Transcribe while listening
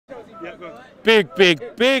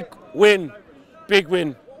Big win. Big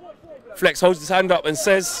win. Flex holds his hand up and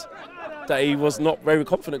says that he was not very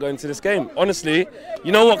confident going into this game. Honestly,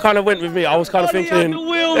 you know what kind of went with me? I was kind of thinking... the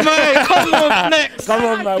wheel, mate. Come on, Flex. Come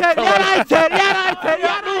on, man. Come on.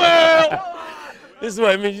 The wheel. This is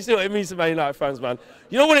what it means. You see what it means to Man United fans, man.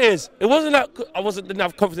 You know what it is? It wasn't that didn't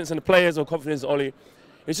have confidence in the players or confidence in Ollie.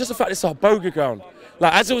 It's just the fact it's our bogey ground.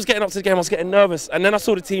 Like, as it was getting up to the game, I was getting nervous. And then I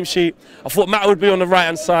saw the team sheet. I thought Matt would be on the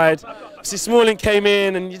right-hand side. See, Smalling came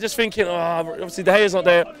in, and you're just thinking, oh, obviously De Gea's not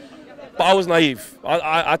there. But I was naive.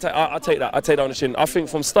 I take that. I take that on the chin. I think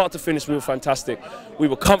from start to finish, we were fantastic. We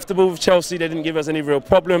were comfortable with Chelsea. They didn't give us any real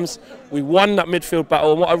problems. We won that midfield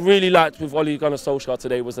battle. And what I really liked with Ole Gunnar Solskjaer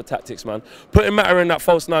today was the tactics, man. Putting Mata in that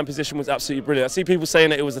false 9 position was absolutely brilliant. I see people saying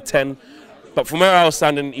that it was a 10. But from where I was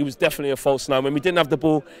standing, he was definitely a false 9. When we didn't have the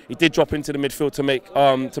ball, he did drop into the midfield to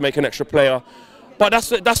make an extra player. But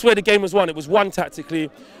that's where the game was won. It was won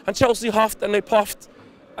tactically. And Chelsea huffed and they puffed.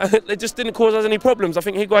 They just didn't cause us any problems. I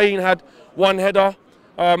think Higuain had one header.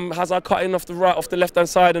 Hazard cut in off the left-hand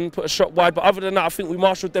side and put a shot wide. But other than that, I think we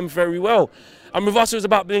marshalled them very well. And with us, it was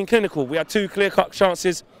about being clinical. We had 2 clear-cut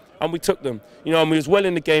chances, and we took them. You know, and we was well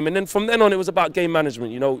in the game. And then from then on, it was about game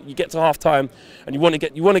management. You know, you get to half-time, and you want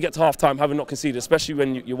to get to half-time having not conceded, especially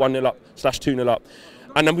when you're 1-0 up / 2-0 up.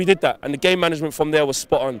 And then we did that. And the game management from there was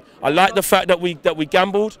spot on. I like the fact that we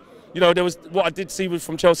gambled. You know, there was what I did see was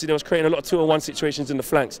from Chelsea. They was creating a lot of 2-on-1 situations in the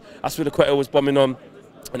flanks. That's where the Quetta was bombing on,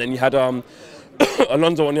 and then you had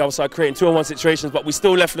Alonso on the other side creating 2-on-1 situations. But we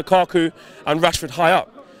still left Lukaku and Rashford high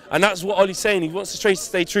up, and that's what Ollie's saying. He wants to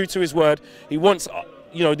stay true to his word. He wants,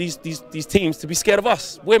 you know, these teams to be scared of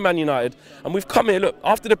us. We're Man United, and we've come here. Look,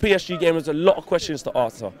 after the PSG game, there's a lot of questions to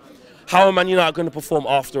answer. How are Man United going to perform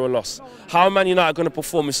after a loss? How are Man United going to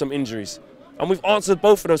perform with some injuries? And we've answered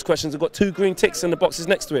both of those questions. We've got 2 green ticks in the boxes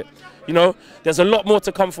next to it. You know, there's a lot more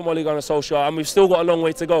to come from Ole Gunnar Solskjaer, and we've still got a long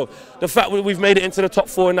way to go. The fact that we've made it into the top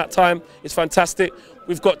 4 in that time is fantastic.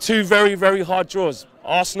 We've got 2 very, very hard draws.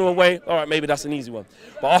 Arsenal away, all right, maybe that's an easy one.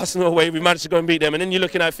 But Arsenal away, we managed to go and beat them. And then you're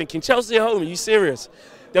looking at it thinking, Chelsea at home, are you serious?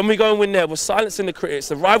 Then we go and win there. We're silencing the critics.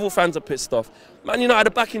 The rival fans are pissed off. Man United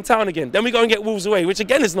are back in town again. Then we go and get Wolves away, which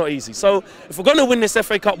again is not easy. So if we're going to win this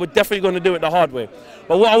FA Cup, we're definitely going to do it the hard way.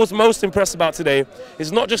 But what I was most impressed about today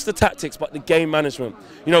is not just the tactics, but the game management.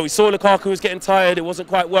 You know, we saw Lukaku was getting tired. It wasn't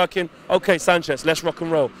quite working. Okay, Sanchez, let's rock and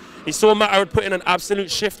roll. He saw Mata had put in an absolute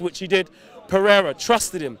shift, which he did. Herrera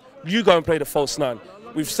trusted him. You go and play the false 9.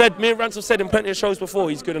 We've said, me and Rance have said in plenty of shows before,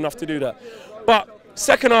 he's good enough to do that. But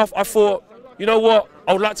second half, I thought, you know what?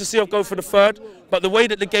 I would like to see us go for the 3rd, but the way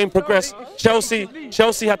that the game progressed, Chelsea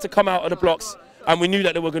had to come out of the blocks, and we knew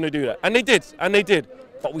that they were going to do that. And they did,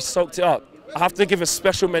 but we soaked it up. I have to give a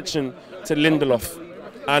special mention to Lindelof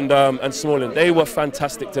and Smalling. They were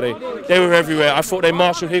fantastic today. They were everywhere. I thought they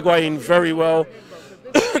marshalled Higuain very well.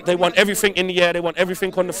 They won everything in the air. They won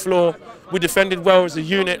everything on the floor. We defended well as a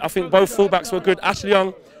unit. I think both fullbacks were good. Ashley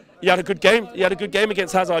Young, he had a good game. He had a good game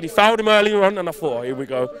against Hazard. He fouled him earlier on, and I thought, oh, here we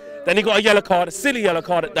go. Then he got a yellow card, a silly yellow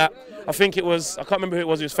card at that. I think it was, I can't remember who it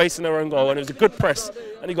was, he was facing their own goal, and it was a good press,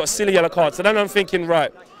 and he got a silly yellow card. So then I'm thinking,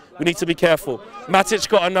 right, we need to be careful. Matic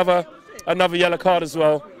got another yellow card as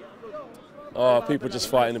well. Oh, people just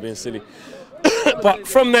fighting and being silly. But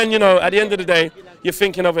from then, you know, at the end of the day, you're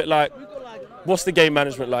thinking of it like, what's the game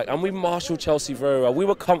management like? And we marshalled Chelsea very well. We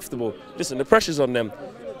were comfortable. Listen, the pressure's on them.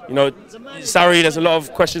 You know, Sarri, there's a lot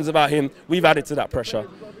of questions about him. We've added to that pressure.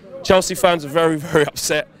 Chelsea fans are very, very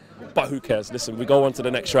upset, but who cares? Listen, we go on to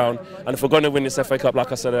the next round, and if we're going to win this FA Cup,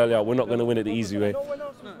 like I said earlier, we're not going to win it the easy way.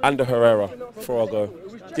 And Herrera, before I go,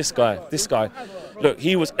 this guy, look,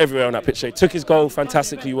 he was everywhere on that pitch. He took his goal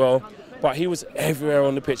fantastically well, but he was everywhere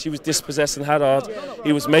on the pitch. He was dispossessing Hazard.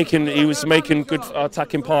 He was making good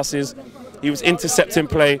attacking passes. He was intercepting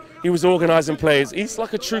play. He was organising plays. He's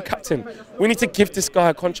like a true captain. We need to give this guy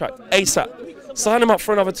a contract ASAP. Sign him up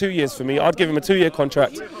for another 2 years for me. I'd give him a 2-year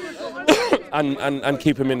contract and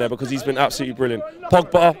keep him in there because he's been absolutely brilliant.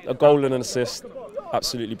 Pogba, a goal and an assist.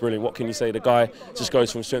 Absolutely brilliant. What can you say? The guy just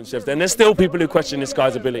goes from strength to strength. And there's still people who question this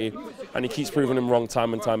guy's ability, and he keeps proving them wrong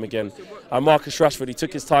time and time again. And Marcus Rashford, he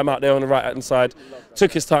took his time out there on the right-hand side,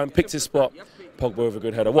 took his time, picked his spot. Pogba with a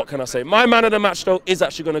good header. What can I say? My man of the match, though, is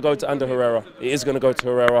actually going to go to Herrera. It is going to go to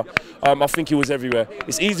Herrera. I think he was everywhere.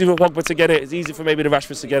 It's easy for Pogba to get it. It's easy for maybe the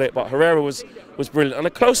Rashfords to get it, but Herrera was brilliant. And a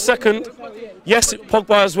close second, yes,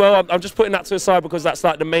 Pogba as well. I'm just putting that to the side because that's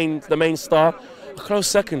like the main star. A close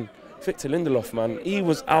second, Victor Lindelof, man. He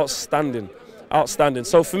was outstanding. Outstanding.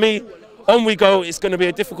 So for me, on we go. It's going to be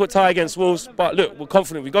a difficult tie against Wolves, but look, we're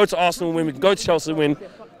confident. We go to Arsenal and win. We can go to Chelsea and win.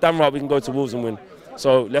 Damn right, we can go to Wolves and win.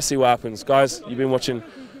 So let's see what happens. Guys, you've been watching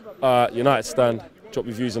United Stand. Drop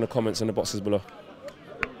your views in the comments in the boxes below.